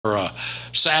or a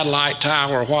satellite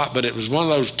tower or what, but it was one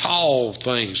of those tall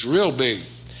things, real big.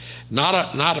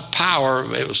 Not a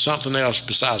power, it was something else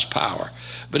besides power.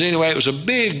 But anyway, it was a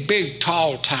big, big,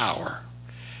 tall tower.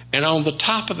 And on the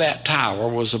top of that tower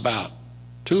was about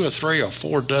 2 or 3 or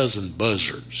 4 dozen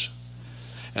buzzards.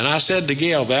 And I said to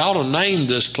Gail, they ought to name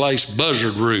this place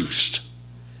Buzzard Roost.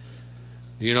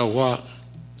 You know what?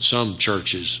 Some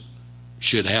churches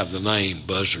should have the name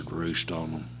Buzzard Roost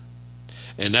on them.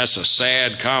 And that's a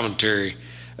sad commentary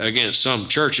against some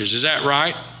churches. Is that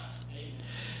right?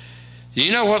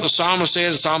 You know what the psalmist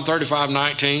said in Psalm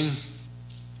 35:19?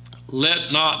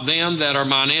 Let not them that are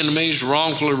mine enemies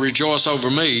wrongfully rejoice over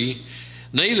me,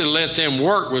 neither let them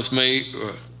work with me,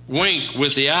 wink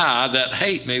with the eye that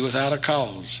hate me without a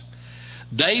cause.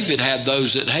 David had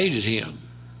those that hated him.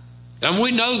 And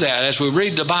we know that as we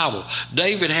read the Bible.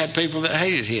 David had people that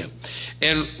hated him.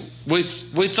 And we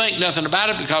think nothing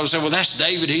about it because we say, well, that's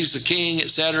David, he's the king,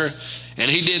 etc. And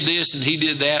he did this and he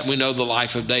did that. We know the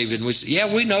life of David. And we say,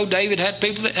 yeah, we know David had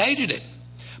people that hated him,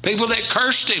 people that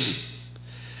cursed him.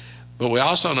 But we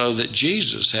also know that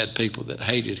Jesus had people that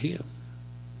hated him.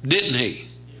 Didn't he?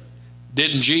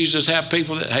 Didn't Jesus have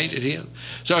people that hated him?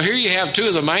 So here you have 2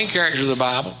 of the main characters of the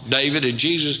Bible, David and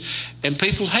Jesus, and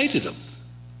people hated them.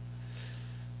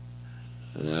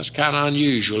 And that's kind of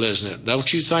unusual, isn't it?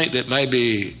 Don't you think that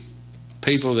maybe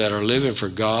people that are living for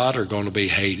God are going to be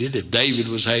hated? If David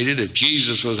was hated, if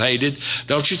Jesus was hated,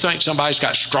 don't you think somebody's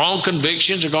got strong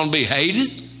convictions are going to be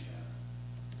hated?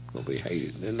 Going to be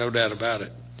hated, there's no doubt about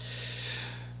it.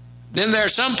 Then there are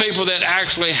some people that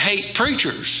actually hate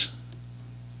preachers.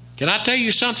 Can I tell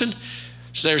you something?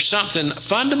 There's something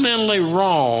fundamentally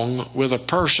wrong with a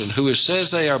person who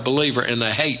says they are a believer and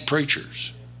they hate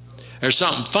preachers. There's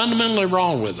something fundamentally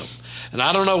wrong with them. And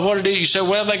I don't know what it is. You say,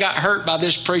 well, they got hurt by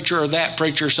this preacher or that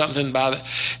preacher or something by that.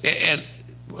 And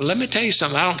let me tell you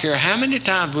something. I don't care how many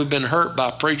times we've been hurt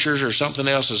by preachers or something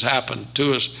else has happened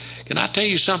to us. Can I tell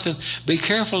you something? Be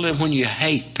careful when you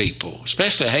hate people,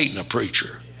 especially hating a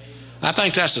preacher. I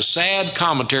think that's a sad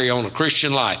commentary on the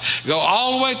Christian life. Go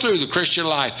all the way through the Christian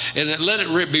life and let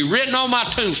it be written on my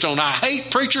tombstone, I hate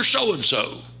preacher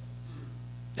so-and-so.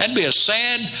 That'd be a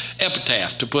sad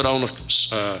epitaph to put on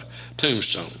a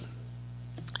tombstone.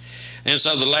 And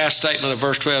so the last statement of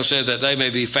verse 12 said that they may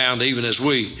be found even as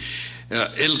we.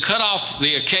 It'll cut off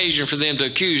the occasion for them to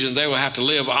accuse, and they will have to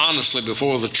live honestly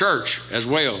before the church as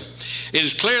well. It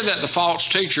is clear that the false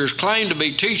teachers claim to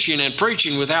be teaching and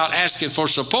preaching without asking for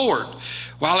support,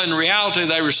 while in reality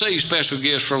they receive special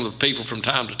gifts from the people from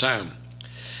time to time.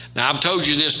 Now, I've told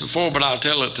you this before, but I'll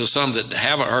tell it to some that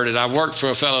haven't heard it. I worked for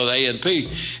a fellow at A&P,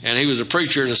 and he was a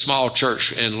preacher at a small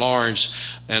church in Lawrence,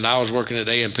 and I was working at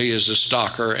A&P as a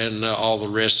stocker and all the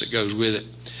rest that goes with it,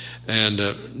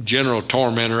 and general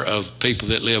tormentor of people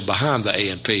that live behind the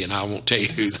A&P, and I won't tell you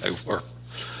who they were.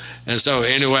 And so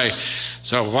anyway,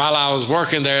 so while I was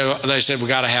working there, they said, we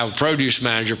got to have a produce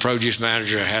manager. Produce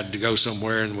manager had to go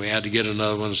somewhere, and we had to get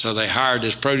another one. So they hired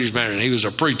this produce manager, and he was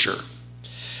a preacher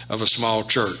of a small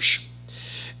church.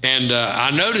 And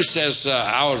I noticed as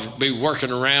I would be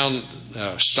working around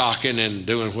stocking and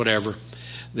doing whatever,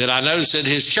 that I noticed that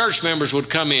his church members would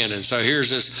come in. And so here's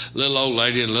this little old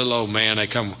lady and little old man. They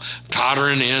come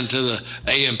tottering into the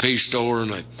A&P store,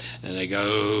 and they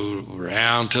go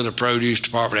around to the produce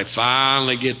department. They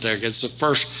finally get there. It's the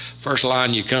first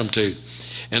line you come to.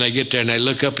 And they get there, and they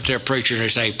look up at their preacher, and they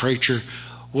say, preacher,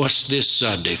 what's this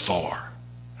Sunday for?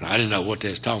 I didn't know what they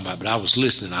was talking about, but I was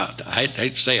listening. I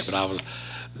hate to say it, but I was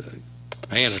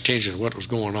paying attention to what was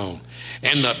going on.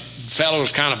 And the fellow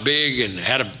was kind of big and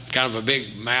had a kind of a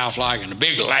big mouth and a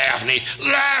big laugh, and he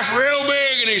laughed real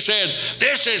big, and he said,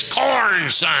 this is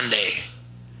Corn Sunday.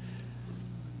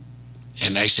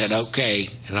 And they said, okay.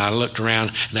 And I looked around,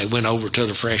 and they went over to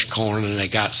the fresh corn, and they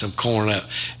got some corn up.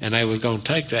 And they was going to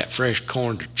take that fresh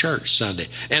corn to church Sunday.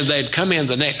 And they'd come in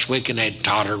the next week, and they'd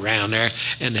totter around there,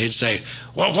 and they'd say,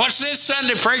 well, what's this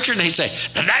Sunday, preacher? And he'd say,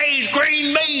 today's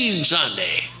green bean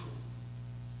Sunday.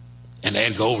 And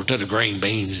they'd go over to the green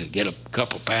beans and get a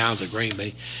couple pounds of green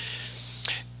beans.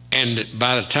 And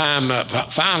by the time,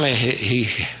 finally,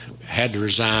 he had to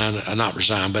resign, not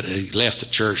resign, but he left the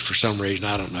church for some reason,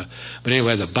 I don't know. But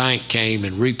anyway, the bank came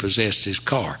and repossessed his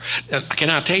car. Now, can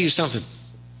I tell you something?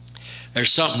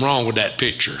 There's something wrong with that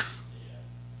picture.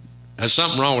 There's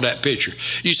something wrong with that picture.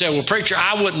 You say, well, preacher,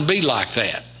 I wouldn't be like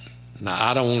that. No,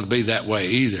 I don't want to be that way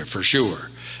either, for sure.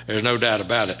 There's no doubt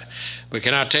about it. But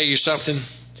can I tell you something?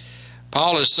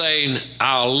 Paul is saying,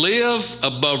 I'll live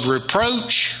above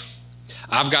reproach.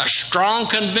 I've got strong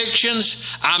convictions.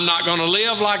 I'm not going to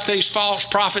live like these false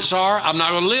prophets are. I'm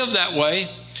not going to live that way.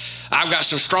 I've got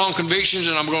some strong convictions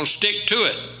and I'm going to stick to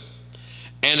it.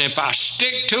 And if I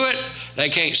stick to it, they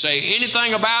can't say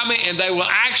anything about me, and they will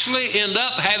actually end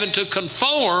up having to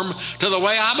conform to the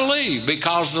way I believe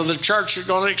because of the church is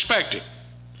going to expect it.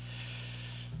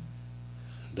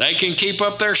 They can keep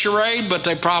up their charade, but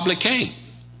they probably can't.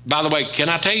 By the way, can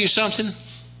I tell you something?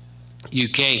 You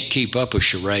can't keep up a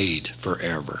charade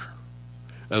forever.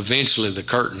 Eventually the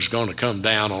curtain's going to come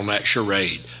down on that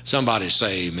charade. Somebody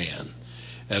say amen.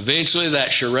 Eventually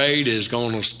that charade is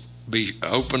going to be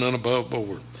open and above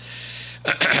board.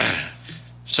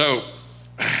 So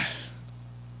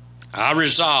I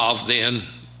resolve then,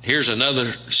 here's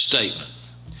another statement.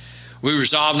 We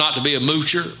resolve not to be a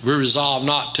moocher. We resolve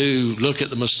not to look at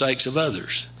the mistakes of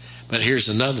others. But here's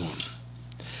another one.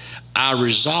 I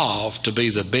resolve to be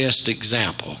the best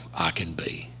example I can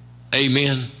be.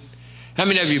 Amen. How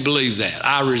many of you believe that?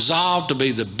 I resolve to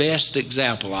be the best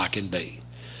example I can be.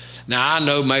 Now, I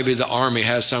know maybe the army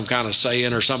has some kind of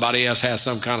saying or somebody else has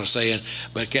some kind of saying,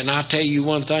 but can I tell you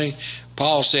one thing?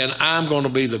 Paul said, I'm going to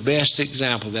be the best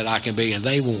example that I can be, and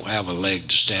they won't have a leg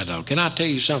to stand on. Can I tell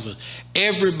you something?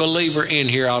 Every believer in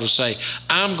here ought to say,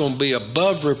 I'm going to be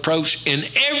above reproach in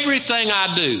everything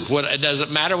I do. It doesn't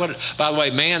matter what. By the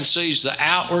way, man sees the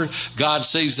outward, God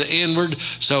sees the inward,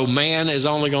 so man is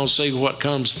only going to see what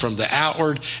comes from the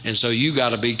outward, and so you got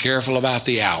to be careful about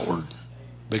the outward,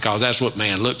 because that's what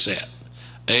man looks at.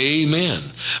 Amen.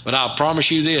 But I'll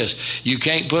promise you this, you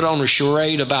can't put on a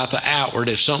charade about the outward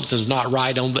if something's not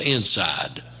right on the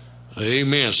inside.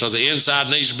 Amen. So the inside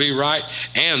needs to be right,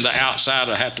 and the outside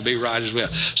will have to be right as well.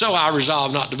 So I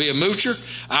resolve not to be a moocher.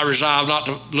 I resolve not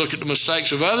to look at the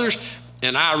mistakes of others,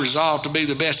 and I resolve to be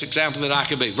the best example that I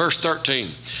can be. Verse 13.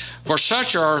 For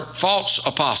such are false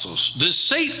apostles,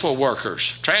 deceitful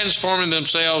workers, transforming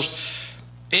themselves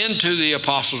into the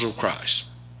apostles of Christ.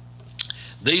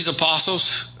 These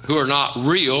apostles who are not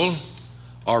real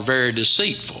are very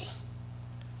deceitful.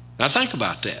 Now think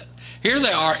about that. Here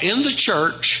they are in the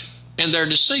church and they're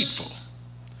deceitful.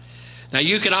 Now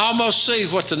you can almost see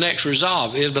what the next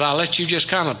resolve is, but I'll let you just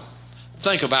kind of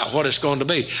think about what it's going to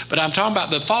be. But I'm talking about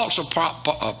the false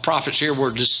prophets here were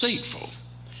deceitful.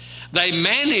 They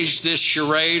managed this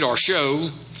charade or show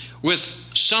with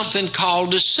something called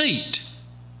deceit.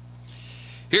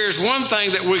 Here's one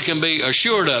thing that we can be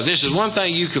assured of. This is one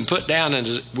thing you can put down,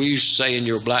 and we used to say in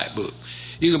your black book.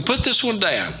 You can put this one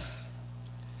down.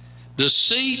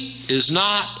 Deceit is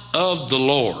not of the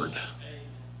Lord.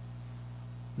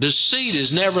 Deceit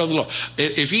is never of the Lord.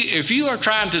 If you are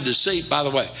trying to deceive, by the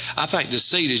way, I think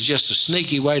deceit is just a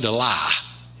sneaky way to lie.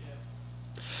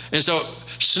 And so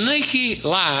sneaky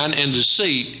lying and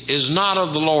deceit is not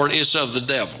of the Lord, it's of the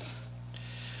devil.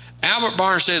 Albert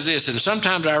Barnes says this, and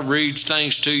sometimes I read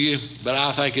things to you, but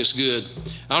I think it's good.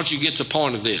 I want you to get the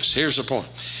point of this. Here's the point.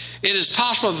 It is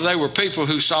possible that they were people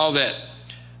who saw that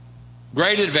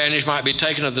great advantage might be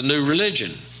taken of the new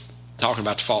religion, talking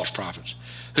about the false prophets,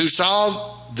 who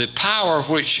saw the power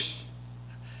which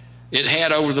it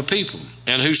had over the people,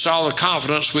 and who saw the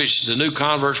confidence which the new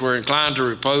converts were inclined to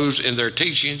repose in their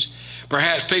teachings.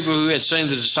 Perhaps people who had seen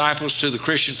the disciples to the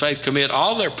Christian faith commit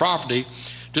all their property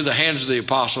to the hands of the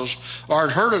apostles, or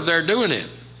had heard of their doing it,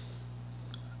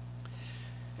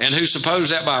 and who supposed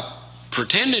that by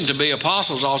pretending to be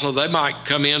apostles also they might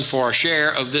come in for a share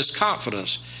of this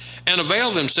confidence and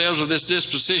avail themselves of this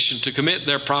disposition to commit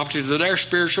their property to their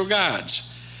spiritual guides.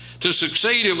 To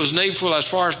succeed, it was needful as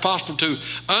far as possible to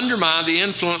undermine the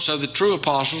influence of the true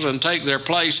apostles and take their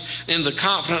place in the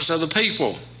confidence of the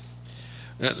people.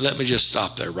 Let me just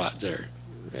stop there right there.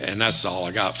 And that's all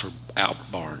I got for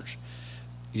Albert Barnes.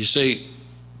 You see,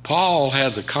 Paul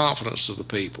had the confidence of the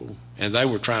people, and they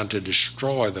were trying to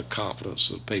destroy the confidence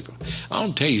of the people. I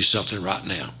want to tell you something right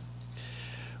now.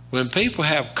 When people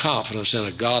have confidence in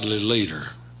a godly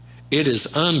leader, it is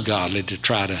ungodly to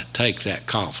try to take that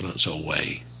confidence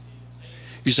away.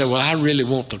 You say, well, I really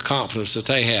want the confidence that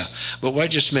they have. But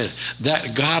wait just a minute.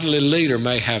 That godly leader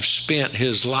may have spent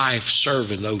his life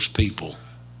serving those people.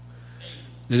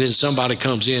 And then somebody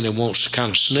comes in and wants to kind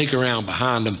of sneak around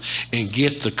behind them and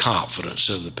get the confidence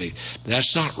of the people.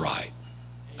 That's not right.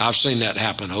 I've seen that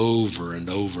happen over and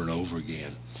over and over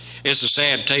again. It's a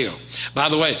sad tale. By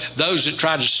the way, those that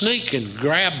tried to sneak and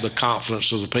grab the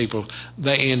confidence of the people,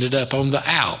 they ended up on the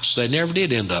outs. They never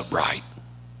did end up right.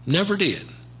 Never did.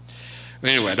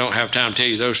 Anyway, I don't have time to tell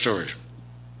you those stories.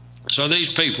 So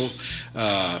these people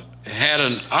had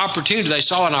an opportunity, they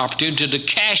saw an opportunity to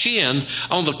cash in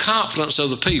on the confidence of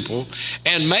the people,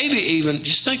 and maybe even,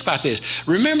 just think about this.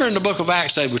 Remember in the book of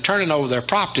Acts, they were turning over their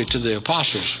property to the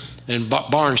apostles, and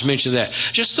Barnes mentioned that.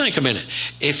 Just think a minute.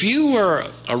 If you were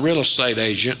a real estate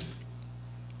agent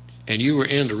and you were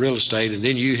into real estate, and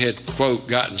then you had, quote,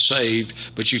 gotten saved,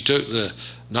 but you took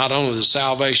not only the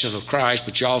salvation of Christ,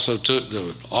 but you also took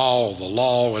the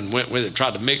law, and went with it,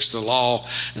 tried to mix the law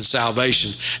and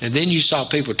salvation, and then you saw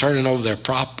people turning over their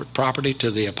property to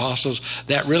the apostles,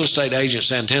 that real estate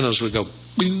agent's antennas would go,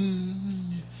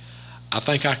 bing. I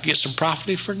think I could get some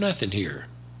property for nothing here.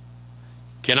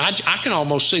 I can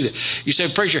almost see that. You say,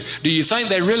 preacher, do you think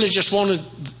they really just wanted?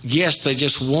 Yes, they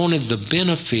just wanted the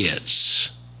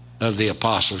benefits of the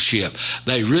apostleship.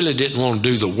 They really didn't want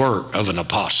to do the work of an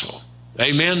apostle.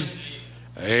 Amen?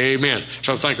 Amen.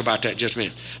 So think about that just a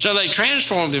minute. So they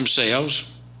transformed themselves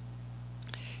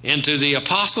into the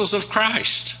apostles of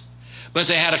Christ, but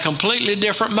they had a completely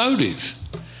different motive.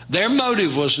 Their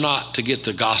motive was not to get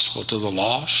the gospel to the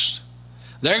lost.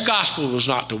 Their gospel was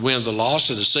not to win the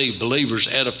lost and to see believers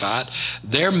edified.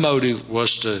 Their motive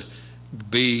was to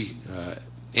be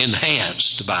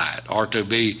enhanced by it, or to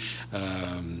be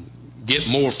get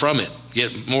more from it,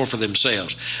 get more for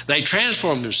themselves. They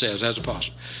transformed themselves as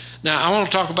apostles. Now, I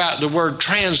want to talk about the word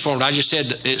transformed. I just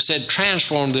said it said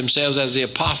transformed themselves as the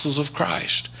apostles of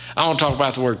Christ. I want to talk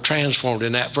about the word transformed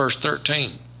in that verse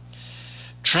 13.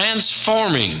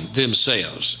 Transforming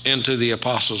themselves into the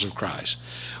apostles of Christ.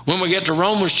 When we get to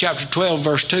Romans chapter 12,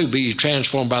 verse 2, be ye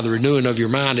transformed by the renewing of your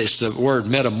mind, it's the word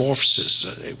metamorphosis.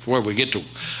 Where we get the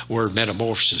word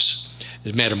metamorphosis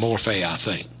is metamorphe, I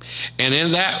think. And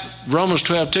in that Romans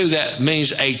 12, 2, that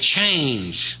means a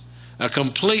change, a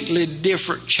completely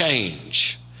different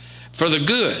change for the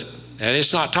good. And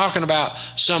it's not talking about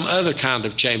some other kind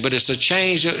of change, but it's a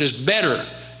change that is better.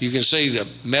 You can see the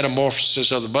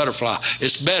metamorphosis of the butterfly.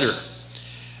 It's better.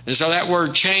 And so that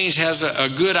word change has a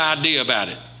good idea about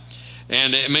it.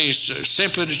 And it means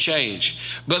simply to change.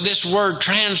 But this word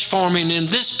transforming in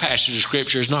this passage of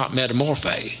Scripture is not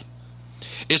metamorphe.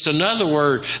 It's another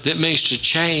word that means to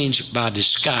change by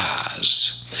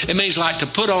disguise. It means like to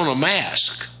put on a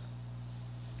mask.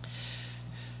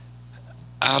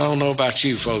 I don't know about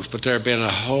you folks, but there have been a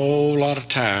whole lot of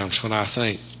times when I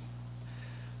think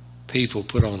people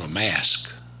put on a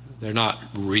mask. They're not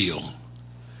real.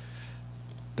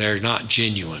 They're not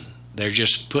genuine. They're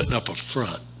just putting up a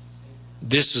front.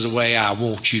 This is the way I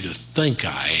want you to think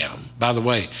I am. By the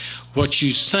way, what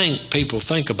you think people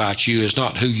think about you is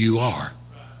not who you are.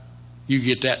 You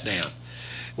get that down.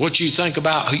 What you think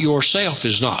about yourself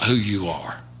is not who you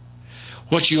are.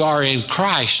 What you are in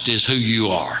Christ is who you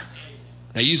are.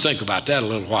 Now you think about that a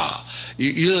little while.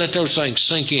 You let those things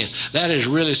sink in. That is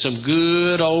really some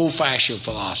good old-fashioned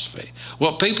philosophy.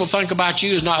 What people think about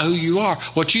you is not who you are.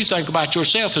 What you think about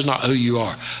yourself is not who you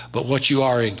are. But what you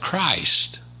are in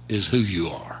Christ is who you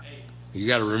are. You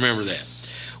got to remember that.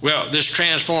 Well, this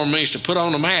transform means to put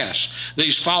on a mask.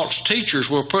 These false teachers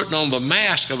were putting on the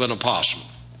mask of an apostle.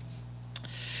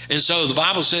 And so the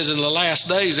Bible says in the last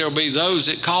days there will be those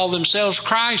that call themselves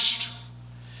Christ.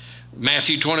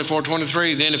 Matthew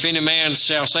 24:23, then if any man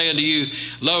shall say unto you,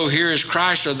 lo, here is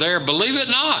Christ, or there, believe it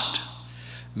not.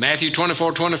 Matthew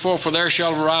 24:24, for there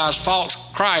shall arise false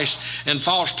Christs and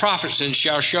false prophets, and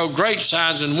shall show great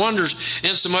signs and wonders,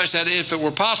 insomuch that if it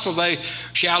were possible they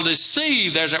shall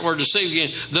deceive, there's that word deceive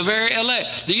again, the very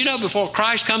elect. Do you know before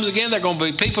Christ comes again, there are going to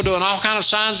be people doing all kinds of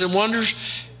signs and wonders?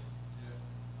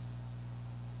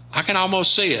 I can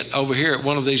almost see it over here at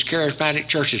one of these charismatic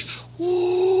churches.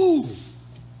 Woo!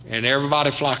 And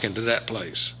everybody flocking to that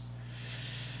place.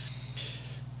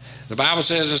 The Bible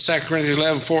says in 2 Corinthians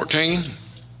 11:14,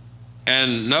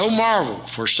 and no marvel,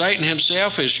 for Satan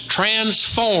himself is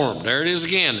transformed, there it is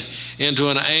again, into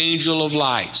an angel of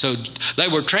light. So they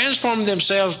were transforming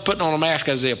themselves, putting on a mask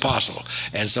as the apostle.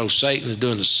 And so Satan is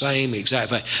doing the same exact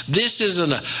thing. This is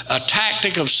a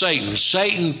tactic of Satan.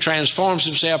 Satan transforms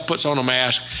himself, puts on a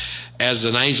mask as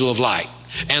an angel of light.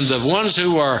 And the ones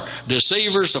who are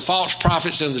deceivers, the false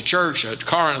prophets in the church at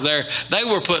Corinth there, they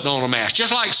were putting on a mask,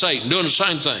 just like Satan, doing the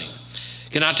same thing.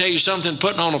 Can I tell you something?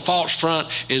 Putting on a false front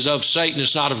is of Satan,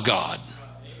 it's not of God.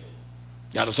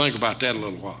 Got to think about that a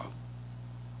little while.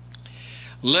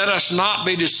 Let us not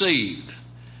be deceived.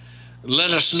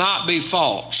 Let us not be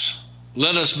false.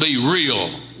 Let us be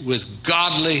real with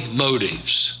godly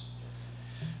motives.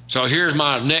 So here's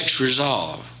my next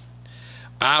resolve.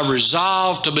 I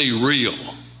resolve to be real,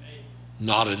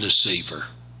 not a deceiver.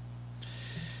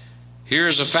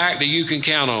 Here's a fact that you can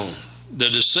count on. The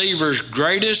deceiver's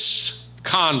greatest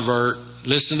convert,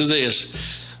 listen to this.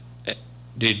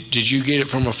 Did you get it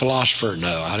from a philosopher?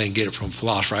 No, I didn't get it from a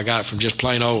philosopher. I got it from just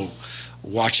plain old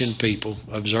watching people,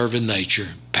 observing nature,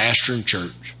 pastoring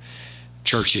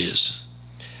churches.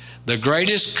 The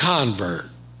greatest convert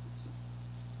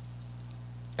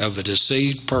of a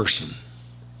deceived person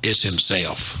is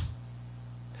himself.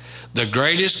 The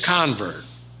greatest convert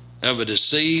of a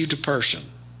deceived person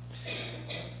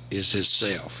is his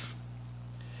self.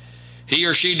 He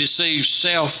or she deceives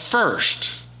self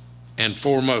first and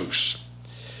foremost.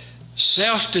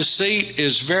 Self-deceit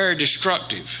is very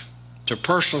destructive to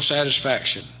personal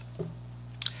satisfaction.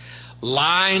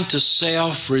 Lying to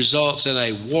self results in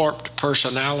a warped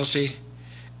personality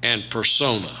and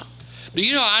persona. Do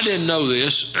you know, I didn't know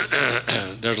this.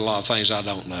 There's a lot of things I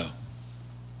don't know.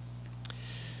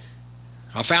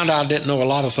 I found out I didn't know a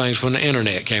lot of things when the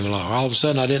internet came along. All of a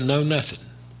sudden, I didn't know nothing.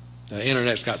 The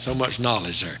internet's got so much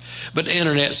knowledge there. But the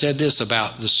internet said this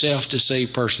about the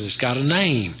self-deceived person. It's got a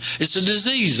name. It's a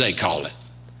disease, they call it.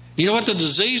 You know what the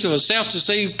disease of a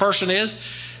self-deceived person is?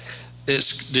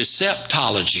 It's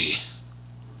deceptology.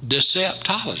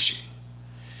 Deceptology.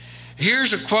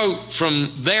 Here's a quote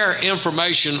from their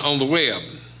information on the web.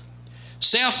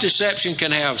 Self-deception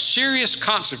can have serious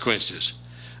consequences,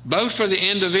 both for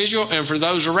the individual and for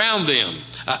those around them.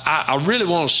 I really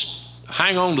want to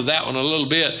hang on to that one a little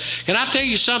bit. Can I tell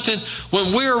you something?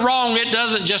 When we're wrong, it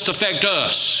doesn't just affect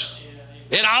us.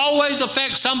 It always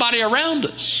affects somebody around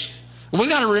us. We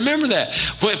got to remember that.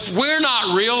 If we're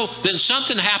not real, then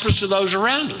something happens to those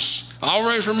around us.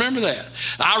 Always remember that.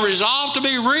 I resolve to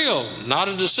be real, not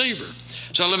a deceiver.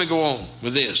 So let me go on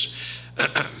with this.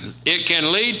 It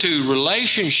can lead to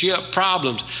relationship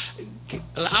problems.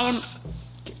 I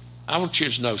want you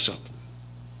to know something.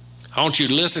 I want you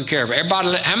to listen carefully.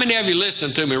 Everybody, how many of you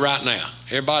listen to me right now?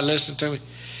 Everybody listen to me?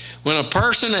 When a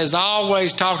person is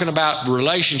always talking about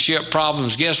relationship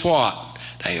problems, guess what?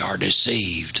 They are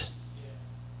deceived.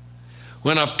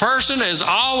 When a person is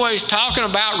always talking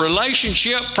about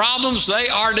relationship problems, they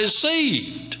are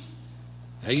deceived.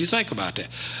 Now you think about that.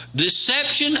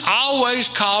 Deception always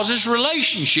causes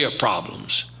relationship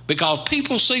problems because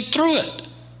people see through it.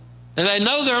 And they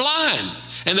know they're lying.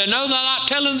 And they know they're not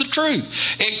telling the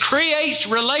truth. It creates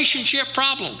relationship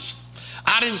problems.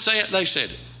 I didn't say it, they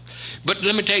said it. But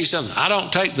let me tell you something. I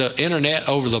don't take the internet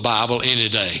over the Bible any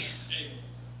day.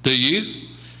 Do you?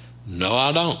 No,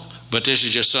 I don't. But this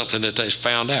is just something that they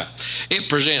found out. It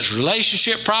presents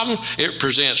relationship problems. It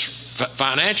presents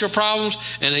financial problems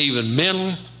and even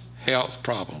mental health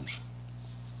problems.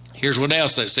 Here's what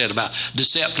else they said about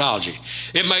deceptology.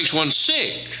 It makes one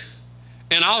sick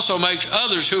and also makes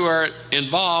others who are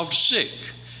involved sick.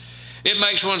 It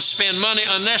makes one spend money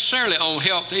unnecessarily on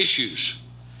health issues.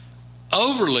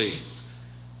 Overly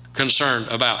concerned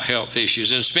about health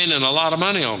issues and spending a lot of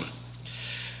money on it.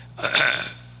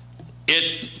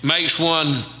 It makes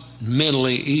one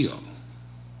mentally ill.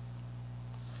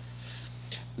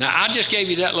 Now, I just gave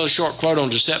you that little short quote on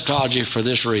deceptology for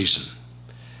this reason.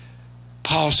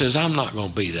 Paul says, I'm not going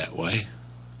to be that way.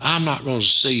 I'm not going to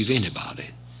deceive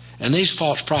anybody. And these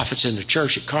false prophets in the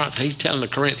church at Corinth, he's telling the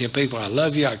Corinthian people, I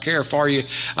love you, I care for you,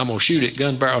 I'm going to shoot it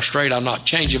gun barrel straight, I'm not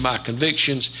changing my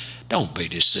convictions. Don't be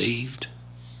deceived.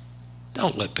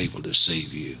 Don't let people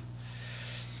deceive you.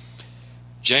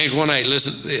 James 1:8,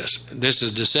 listen to this. This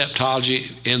is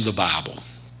deceptology in the Bible.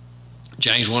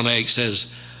 James 1:8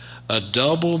 says, a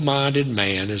double-minded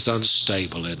man is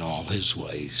unstable in all his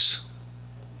ways.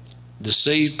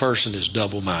 Deceived person is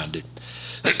double-minded.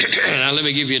 Now let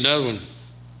me give you another one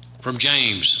from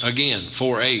James, again,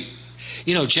 4:8.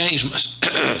 You know, James must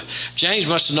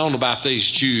have known about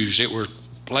these Jews that were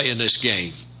playing this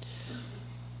game.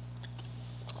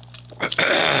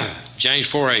 James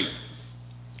 4:8.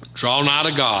 Draw nigh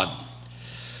to God.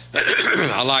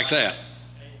 I like that.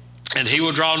 And he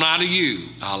will draw nigh to you.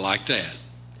 I like that.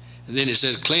 And then it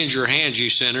says, cleanse your hands, ye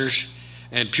sinners,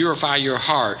 and purify your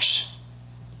hearts,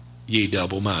 ye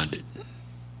double-minded.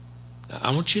 Now,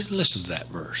 I want you to listen to that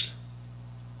verse.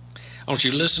 I want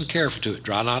you to listen carefully to it.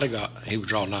 Draw nigh to God. He will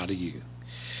draw nigh to you.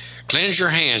 Cleanse your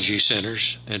hands, ye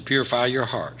sinners, and purify your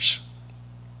hearts,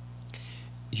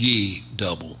 ye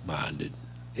double-minded.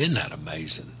 Isn't that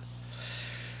amazing?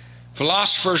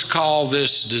 Philosophers call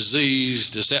this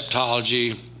disease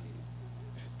deceptology,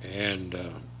 and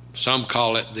some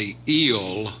call it the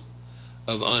ill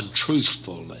of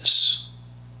untruthfulness.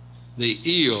 The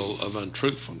ill of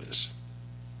untruthfulness.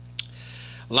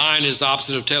 Lying is the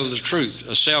opposite of telling the truth.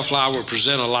 A self-lie will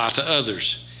present a lie to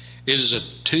others. It is a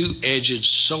two-edged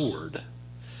sword.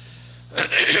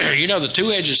 You know, the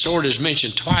two-edged sword is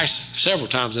mentioned several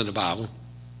times in the Bible.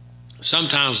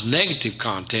 Sometimes negative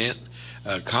context,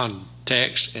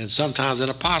 and sometimes in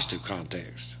a positive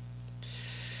context.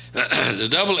 The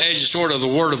double-edged sword of the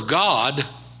Word of God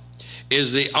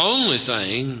is the only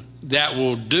thing that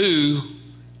will do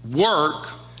work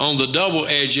on the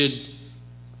double-edged,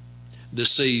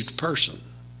 deceived person.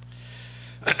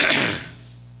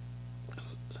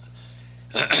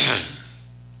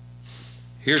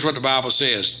 Here's what the Bible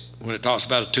says when it talks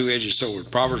about a two-edged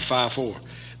sword. Proverbs 5:4.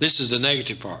 This is the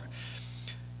negative part.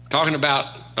 Talking about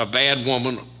a bad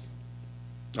woman,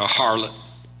 a harlot.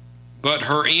 But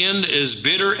her end is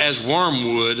bitter as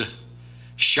wormwood,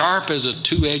 sharp as a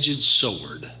two-edged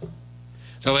sword.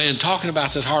 So in talking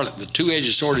about that harlot, the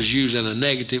two-edged sword is used in a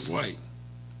negative way.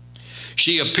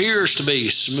 She appears to be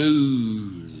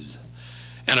smooth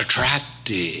and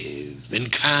attractive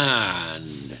and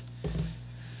kind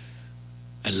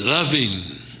and loving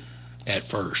at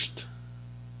first.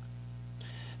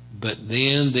 But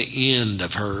then the end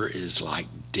of her is like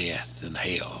death and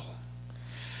hell.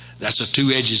 That's a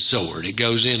two-edged sword. It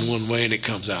goes in one way and it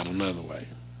comes out another way.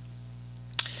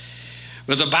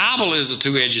 But the Bible is a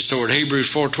two-edged sword. Hebrews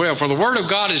 4:12. For the word of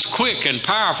God is quick and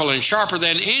powerful and sharper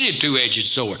than any two-edged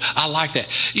sword. I like that.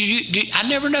 I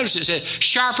never noticed it said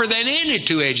sharper than any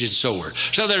two-edged sword.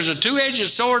 So there's a two-edged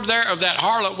sword there of that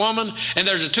harlot woman, and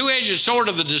there's a two-edged sword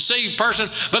of the deceived person,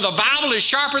 but the Bible is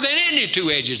sharper than any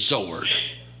two-edged sword.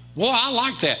 Boy, I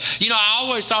like that. You know, I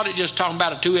always thought it just talking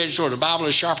about a two-edged sword. The Bible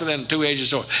is sharper than a two-edged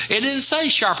sword. It didn't say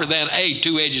sharper than a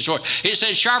two-edged sword. It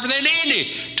says sharper than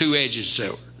any two-edged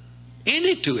sword.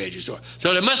 Any two-edged sword.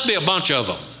 So there must be a bunch of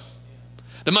them.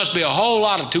 There must be a whole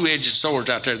lot of two-edged swords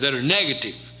out there that are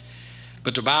negative.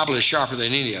 But the Bible is sharper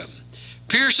than any of them.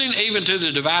 Piercing even to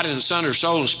the dividing asunder of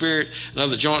soul and spirit and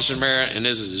of the joints and marrow, and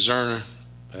is a discerner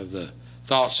of the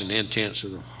thoughts and intents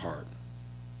of the heart.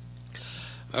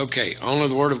 Okay, only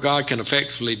the Word of God can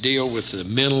effectively deal with the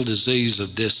mental disease of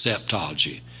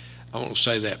deceptology. I want to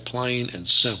say that plain and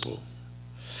simple.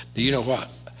 Do you know what?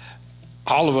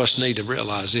 All of us need to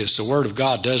realize this. The Word of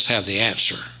God does have the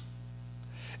answer.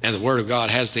 And the Word of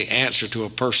God has the answer to a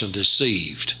person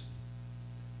deceived.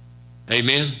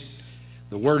 Amen?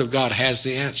 The Word of God has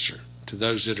the answer to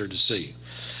those that are deceived.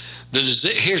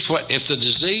 Here's what, if the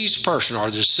diseased person or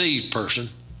deceived person,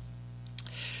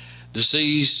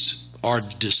 diseased or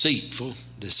deceitful,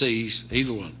 diseased,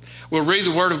 either one, will read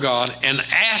the Word of God and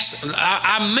ask,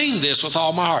 I mean this with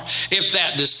all my heart, if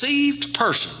that deceived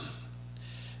person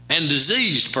and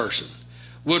diseased person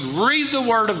would read the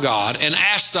Word of God and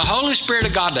ask the Holy Spirit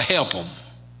of God to help them,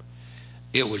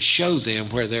 it would show them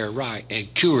where they're right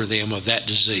and cure them of that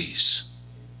disease.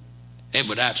 It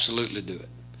would absolutely do it.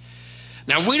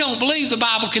 Now, we don't believe the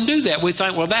Bible can do that. We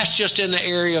think, well, that's just in the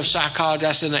area of psychology,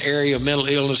 that's in the area of mental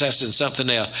illness, that's in something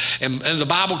else. And the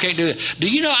Bible can't do that. Do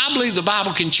you know, I believe the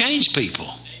Bible can change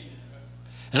people.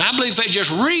 And I believe if they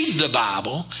just read the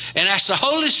Bible and ask the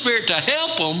Holy Spirit to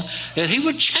help them, that He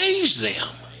would change them.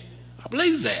 I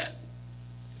believe that.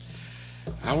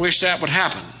 I wish that would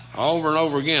happen over and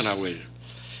over again. I would.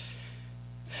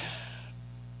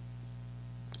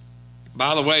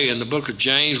 By the way, in the book of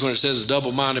James, when it says a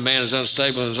double-minded man is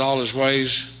unstable in all his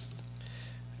ways,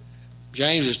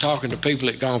 James is talking to people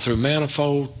that have gone through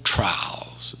manifold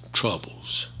trials and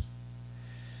troubles.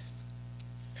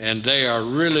 And they are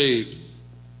really,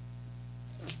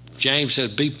 James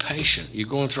said, be patient. You're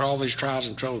going through all these trials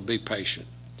and troubles, be patient.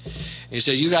 He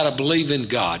said, you got to believe in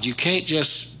God. You can't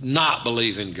just not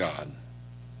believe in God.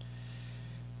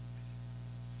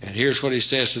 And here's what he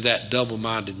says to that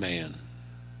double-minded man.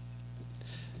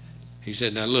 He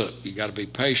said, now look, you got to be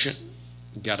patient.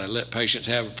 You got to let patience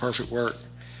have a perfect work.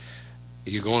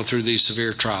 You're going through these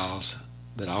severe trials,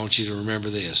 but I want you to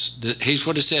remember this. Here's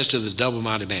what it says to the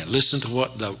double-minded man. Listen to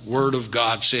what the Word of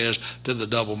God says to the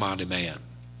double-minded man.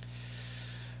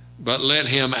 But let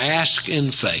him ask in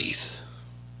faith,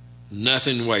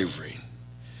 nothing wavering.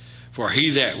 For he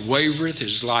that wavereth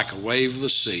is like a wave of the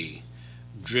sea,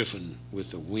 driven with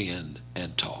the wind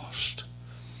and tossed.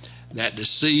 That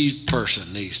deceived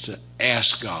person needs to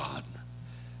ask God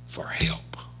for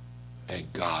help,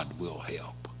 and God will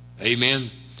help. Amen?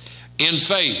 In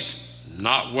faith,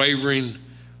 not wavering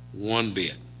one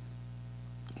bit.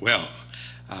 Well,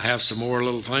 I have some more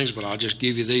little things, but I'll just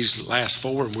give you these last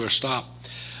four and we'll stop.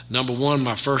 Number one,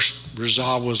 my first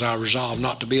resolve was I resolved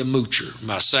not to be a moocher.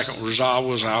 My second resolve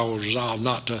was I will resolve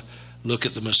not to look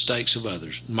at the mistakes of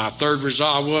others. My third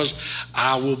resolve was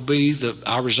I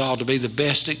resolve to be the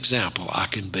best example I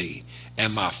can be.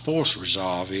 And my fourth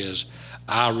resolve is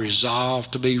I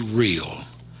resolve to be real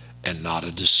and not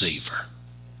a deceiver.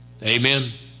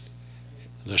 Amen?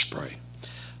 Let's pray.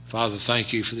 Father,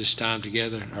 thank you for this time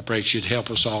together. I pray that you'd help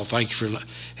us all. Thank you for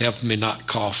helping me not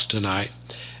cough tonight.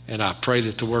 And I pray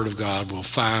that the Word of God will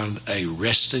find a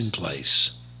resting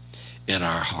place in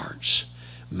our hearts.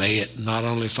 May it not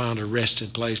only find a resting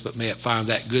place, but may it find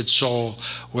that good soil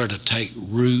where to take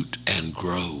root and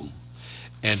grow.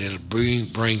 And it'll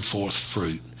bring forth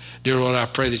fruit. Dear Lord, I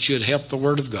pray that you'd help the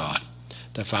Word of God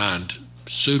to find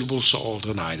suitable soil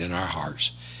tonight in our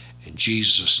hearts. In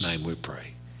Jesus' name we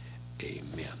pray.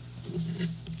 Amen.